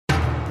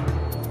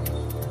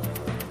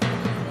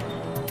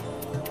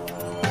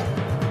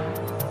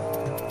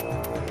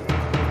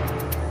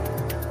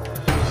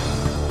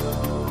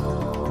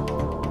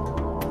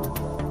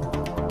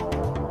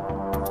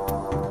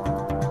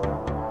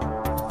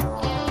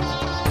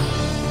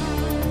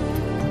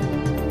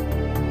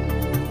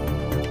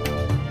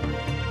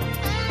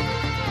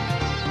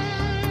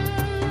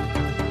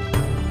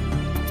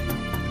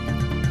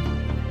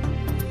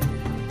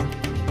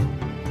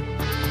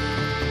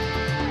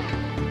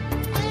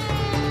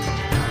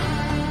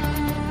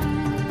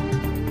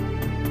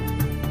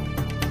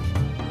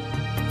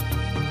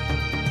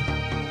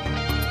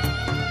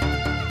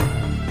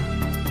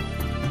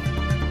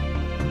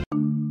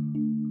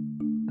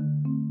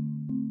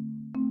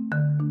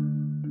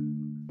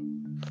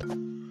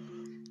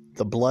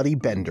The Bloody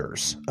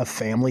Benders, a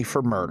family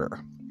for murder.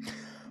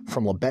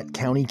 From Labette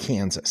County,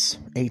 Kansas,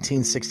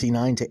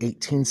 1869 to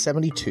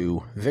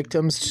 1872,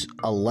 victims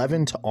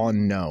 11 to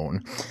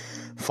unknown.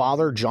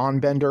 Father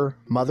John Bender,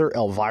 mother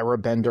Elvira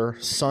Bender,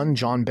 son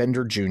John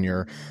Bender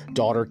Jr.,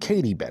 daughter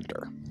Katie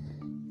Bender.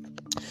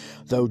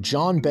 Though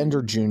John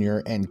Bender Jr.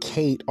 and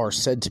Kate are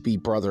said to be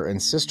brother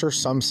and sister,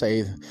 some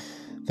say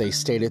they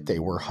stated they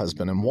were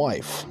husband and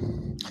wife.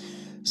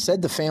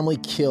 Said the family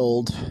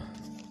killed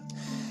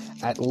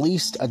at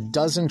least a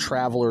dozen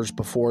travelers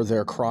before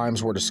their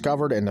crimes were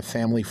discovered, and the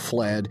family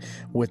fled.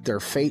 With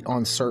their fate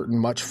uncertain,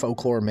 much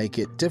folklore make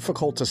it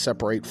difficult to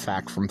separate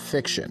fact from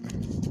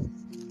fiction.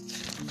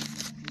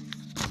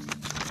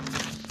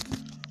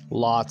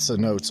 Lots of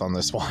notes on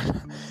this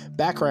one.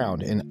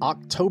 Background: in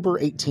October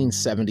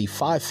 1870,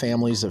 5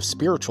 families of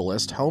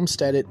spiritualists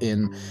homesteaded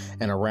in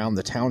and around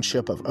the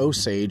township of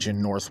Osage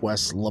in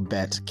northwest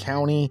Labette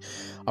County,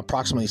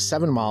 approximately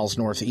 7 miles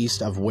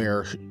northeast of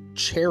where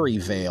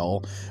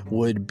Cherryvale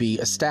would be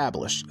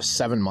established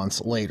 7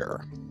 months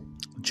later.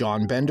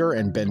 John Bender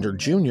and Bender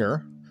Jr.,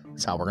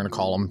 that's how we're going to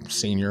call him,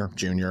 senior,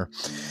 junior,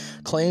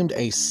 claimed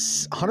a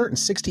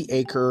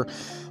 160-acre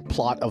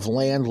plot of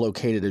land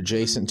located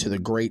adjacent to the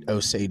Great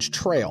Osage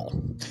Trail.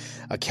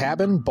 A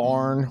cabin,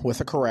 barn with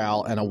a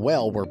corral, and a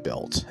well were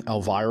built.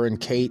 Elvira and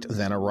Kate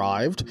then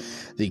arrived.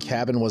 The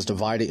cabin was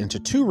divided into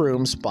 2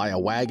 rooms by a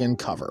wagon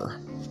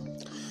cover.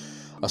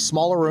 A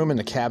smaller room in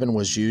the cabin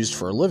was used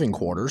for living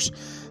quarters.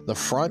 The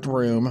front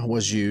room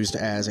was used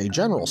as a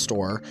general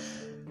store.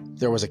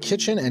 There was a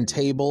kitchen and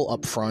table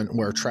up front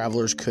where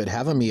travelers could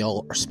have a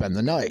meal or spend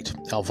the night.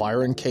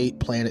 Elvira and Kate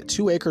planted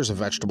 2 acres of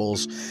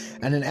vegetables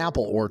and an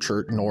apple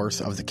orchard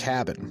north of the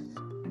cabin.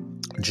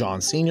 John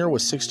Sr.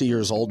 was 60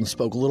 years old and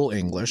spoke little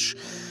English.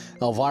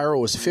 Elvira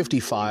was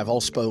 55,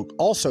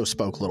 also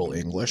spoke little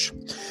English.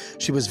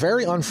 She was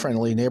very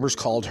unfriendly. Neighbors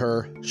called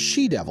her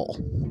She-Devil.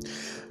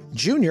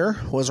 Junior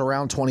was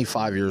around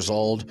 25 years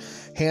old,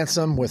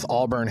 handsome with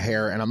auburn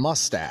hair and a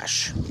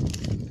mustache.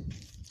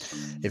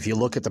 If you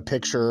look at the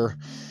picture,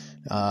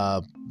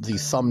 the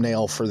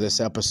thumbnail for this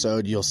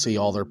episode, you'll see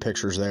all their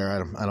pictures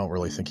there. I don't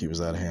really think he was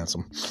that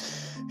handsome.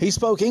 He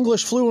spoke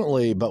English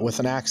fluently, but with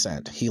an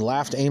accent. He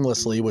laughed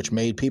aimlessly, which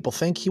made people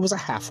think he was a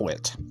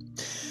half-wit.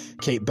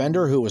 Kate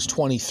Bender, who was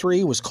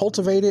 23, was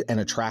cultivated and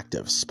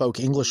attractive,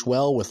 spoke English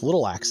well with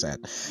little accent.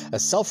 A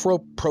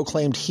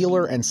self-proclaimed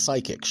healer and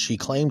psychic, she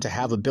claimed to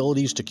have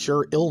abilities to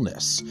cure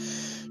illness.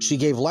 She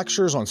gave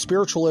lectures on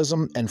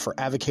spiritualism and for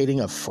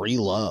advocating of free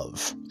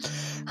love.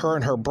 Her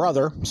and her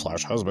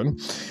brother/husband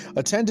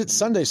attended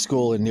Sunday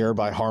school in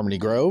nearby Harmony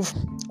Grove.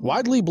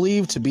 Widely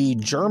believed to be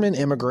German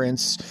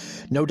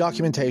immigrants, no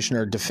documentation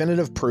or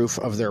definitive proof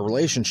of their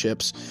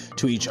relationships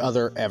to each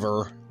other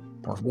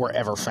were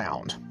ever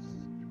found.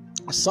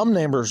 Some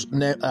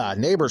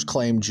neighbors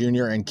claim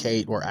Junior and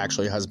Kate were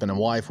actually husband and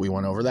wife. We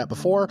went over that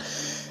before.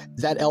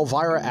 That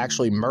Elvira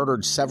actually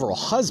murdered several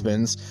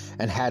husbands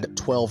and had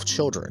 12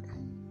 children.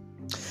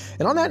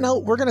 And on that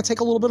note, we're going to take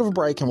a little bit of a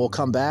break, and we'll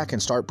come back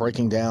and start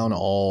breaking down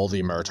all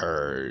the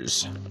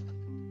murders.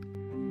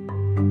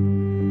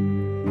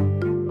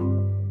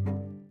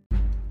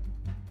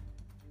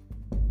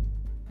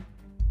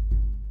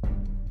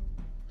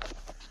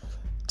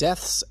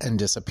 Deaths and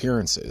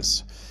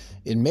disappearances.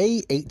 In May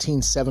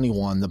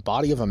 1871, the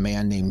body of a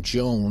man named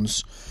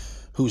Jones,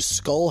 whose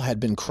skull had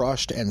been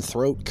crushed and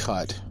throat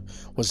cut,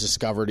 was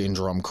discovered in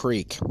Drum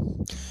Creek.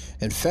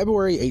 In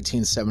February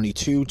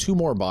 1872, 2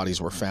 more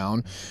bodies were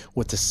found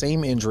with the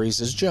same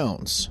injuries as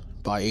Jones.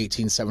 By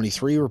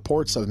 1873,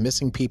 reports of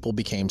missing people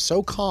became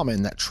so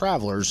common that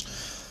travelers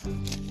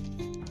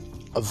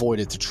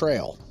avoided the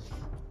trail.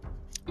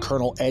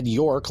 Colonel Ed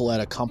York led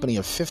a company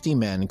of 50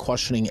 men,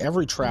 questioning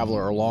every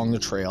traveler along the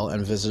trail,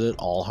 and visited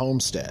all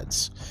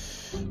homesteads.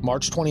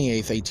 March 28,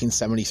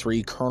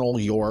 1873, Colonel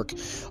York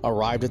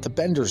arrived at the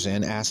Benders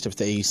Inn, asked if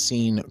they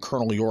seen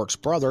Colonel York's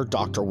brother,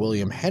 Dr.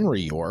 William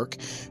Henry York,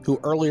 who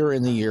earlier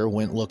in the year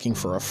went looking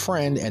for a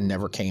friend and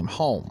never came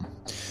home.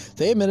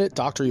 They admitted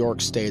Dr.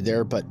 York stayed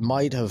there, but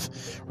might have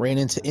ran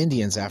into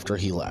Indians after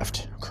he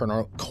left.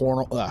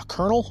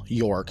 Colonel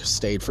York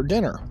stayed for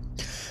dinner.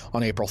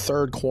 On April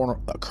 3rd,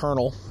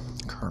 Colonel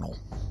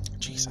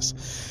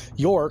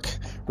York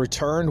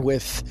returned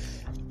with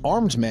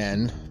armed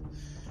men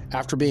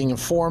after being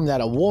informed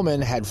that a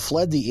woman had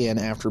fled the inn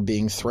after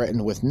being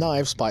threatened with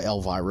knives by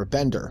Elvira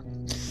Bender.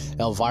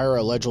 Elvira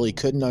allegedly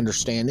couldn't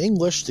understand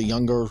English. The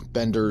younger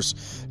Benders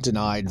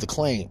denied the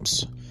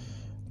claims.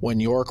 When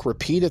York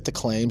repeated the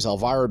claims,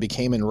 Elvira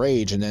became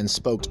enraged and then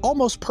spoke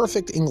almost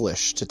perfect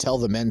English to tell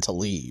the men to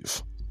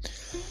leave.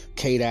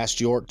 Kate asked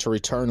York to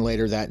return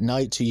later that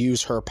night to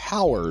use her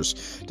powers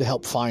to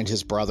help find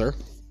his brother.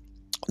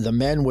 The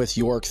men with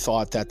York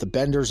thought that the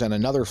Benders and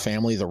another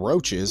family, the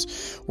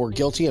Roaches, were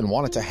guilty and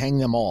wanted to hang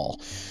them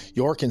all.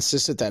 York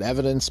insisted that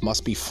evidence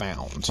must be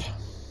found.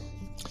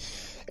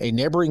 A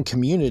neighboring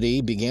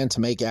community began to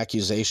make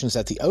accusations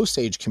that the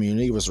Osage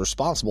community was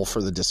responsible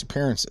for the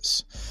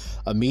disappearances.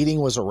 A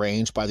meeting was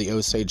arranged by the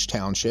Osage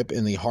Township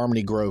in the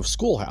Harmony Grove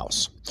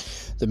Schoolhouse.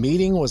 The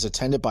meeting was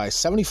attended by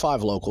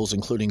 75 locals,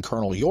 including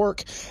Colonel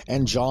York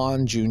and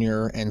John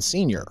Jr. and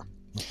Sr.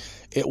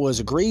 It was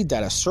agreed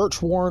that a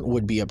search warrant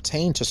would be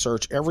obtained to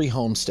search every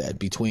homestead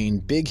between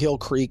Big Hill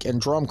Creek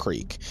and Drum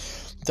Creek.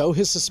 Though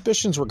his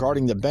suspicions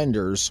regarding the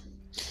Benders,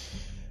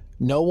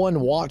 no one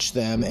watched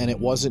them, and it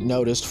wasn't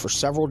noticed for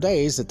several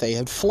days that they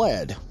had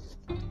fled.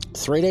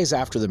 3 days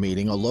after the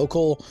meeting, a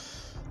local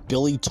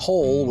Billy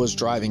Toll was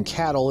driving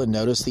cattle and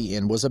noticed the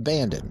inn was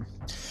abandoned.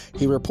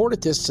 He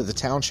reported this to the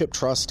township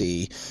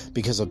trustee.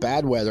 Because of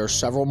bad weather,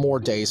 several more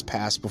days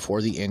passed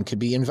before the inn could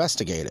be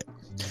investigated.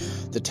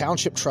 The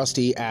township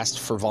trustee asked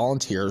for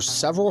volunteers.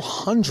 Several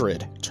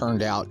hundred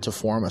turned out to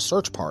form a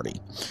search party,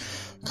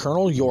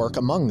 Colonel York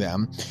among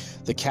them.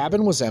 The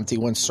cabin was empty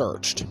when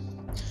searched.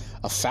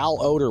 A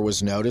foul odor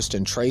was noticed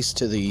and traced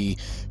to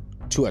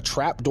a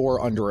trap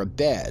door under a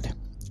bed.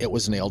 It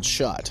was nailed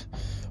shut.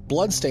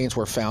 Bloodstains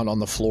were found on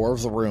the floor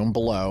of the room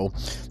below.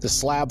 The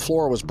slab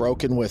floor was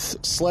broken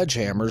with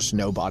sledgehammers.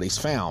 No bodies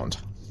found.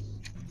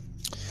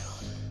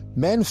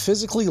 Men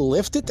physically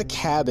lifted the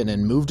cabin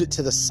and moved it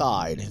to the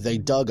side. They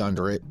dug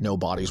under it. No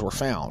bodies were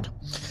found.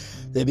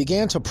 They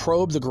began to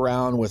probe the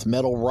ground with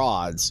metal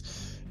rods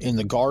in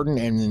the garden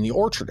and in the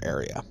orchard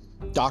area.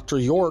 Dr.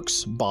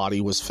 York's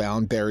body was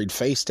found buried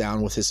face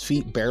down with his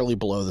feet barely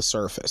below the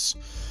surface.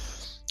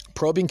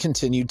 Probing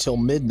continued till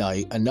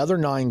midnight. Another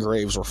 9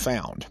 graves were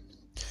found.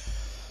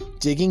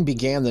 Digging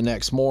began the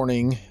next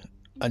morning.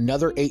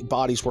 Another 8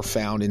 bodies were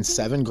found in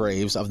 7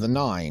 graves of the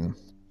 9.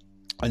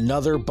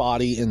 Another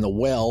body in the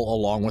well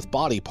along with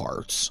body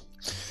parts.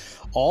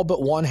 All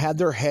but one had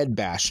their head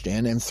bashed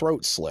in and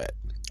throat slit.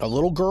 A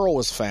little girl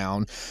was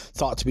found,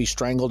 thought to be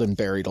strangled and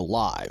buried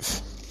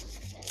alive.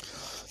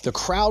 The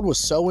crowd was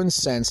so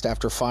incensed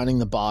after finding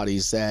the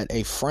bodies that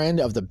a friend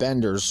of the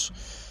Benders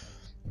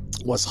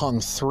was hung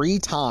 3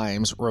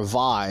 times,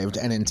 revived,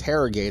 and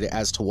interrogated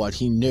as to what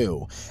he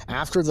knew.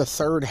 After the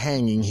 3rd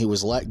hanging, he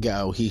was let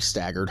go. He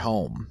staggered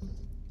home.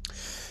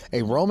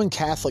 A Roman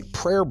Catholic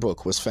prayer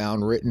book was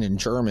found, written in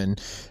German.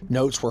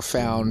 Notes were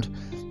found.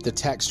 The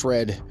text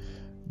read,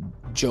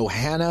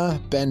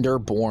 Johanna Bender,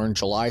 born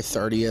July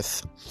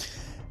 30th,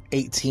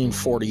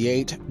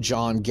 1848.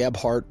 John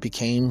Gebhardt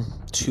came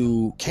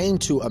to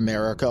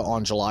America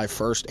on July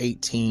 1st,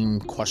 18 ?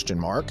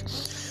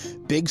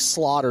 Big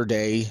Slaughter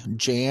Day,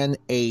 Jan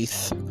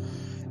 8th,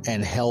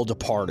 and hell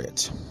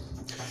departed.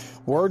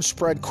 Word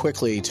spread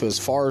quickly to as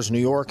far as New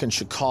York and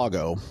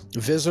Chicago.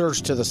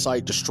 Visitors to the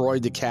site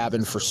destroyed the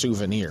cabin for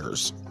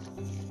souvenirs.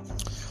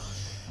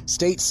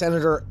 State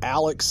Senator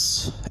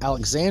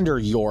Alexander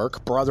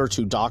York, brother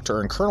to Dr.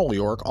 and Colonel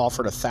York,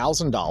 offered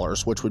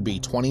 $1,000, which would be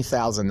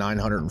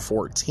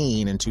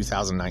 $20,914 in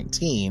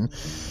 2019,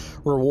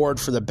 reward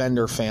for the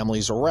Bender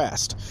family's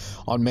arrest.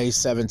 On May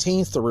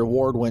 17th, the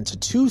reward went to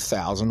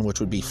 $2,000, which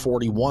would be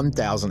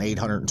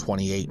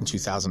 $41,828 in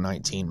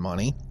 2019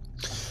 money.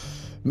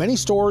 Many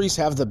stories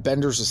have the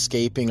Benders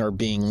escaping or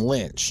being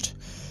lynched.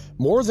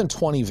 More than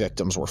 20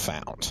 victims were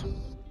found.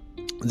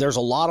 There's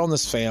a lot on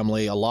this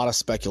family, a lot of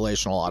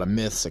speculation, a lot of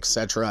myths,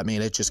 etc. I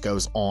mean, it just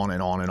goes on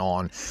and on and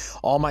on.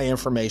 All my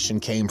information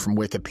came from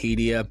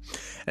Wikipedia.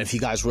 And if you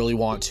guys really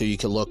want to, you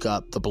can look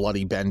up the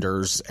Bloody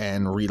Benders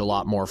and read a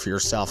lot more for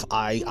yourself.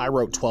 I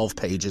wrote 12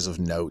 pages of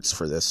notes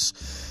for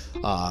this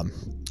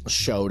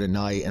show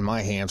tonight, and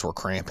my hands were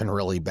cramping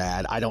really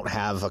bad. I don't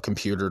have a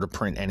computer to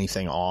print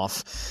anything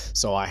off,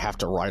 so I have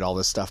to write all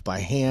this stuff by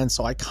hand.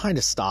 So I kind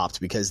of stopped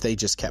because they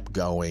just kept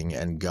going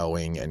and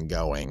going and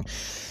going.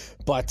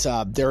 But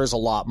there is a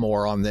lot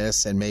more on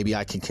this, and maybe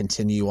I can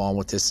continue on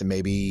with this and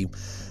maybe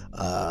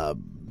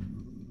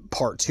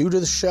part 2 to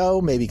the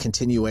show, maybe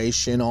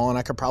continuation on.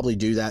 I could probably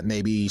do that,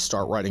 maybe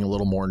start writing a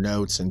little more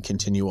notes and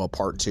continue a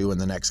part 2 in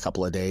the next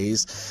couple of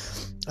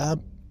days.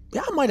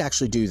 Yeah, I might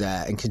actually do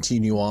that and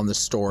continue on the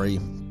story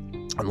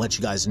and let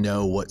you guys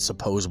know what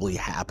supposedly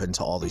happened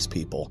to all these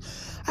people.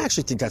 I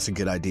actually think that's a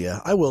good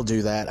idea. I will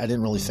do that. I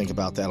didn't really think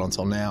about that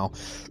until now.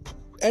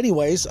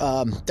 Anyways,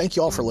 thank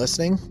you all for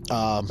listening.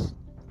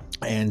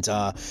 And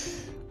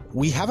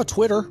we have a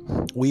Twitter.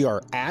 We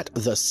are at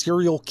the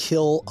Serial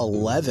Kill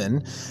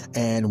 11,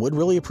 and would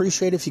really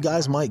appreciate if you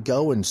guys might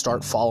go and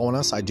start following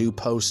us. I do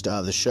post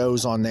the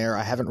shows on there.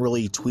 I haven't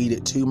really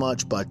tweeted too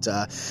much, but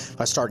if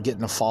I start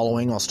getting a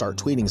following, I'll start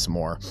tweeting some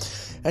more.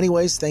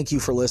 Anyways, thank you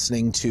for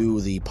listening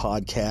to the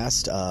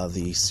podcast,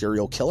 The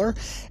Serial Killer,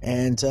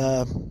 and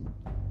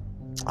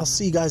I'll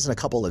see you guys in a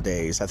couple of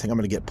days. I think I'm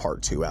going to get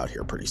part 2 out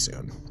here pretty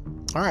soon.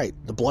 All right,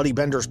 the Bloody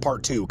Benders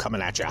part 2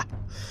 coming at ya.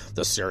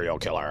 The Serial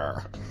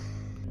Killer.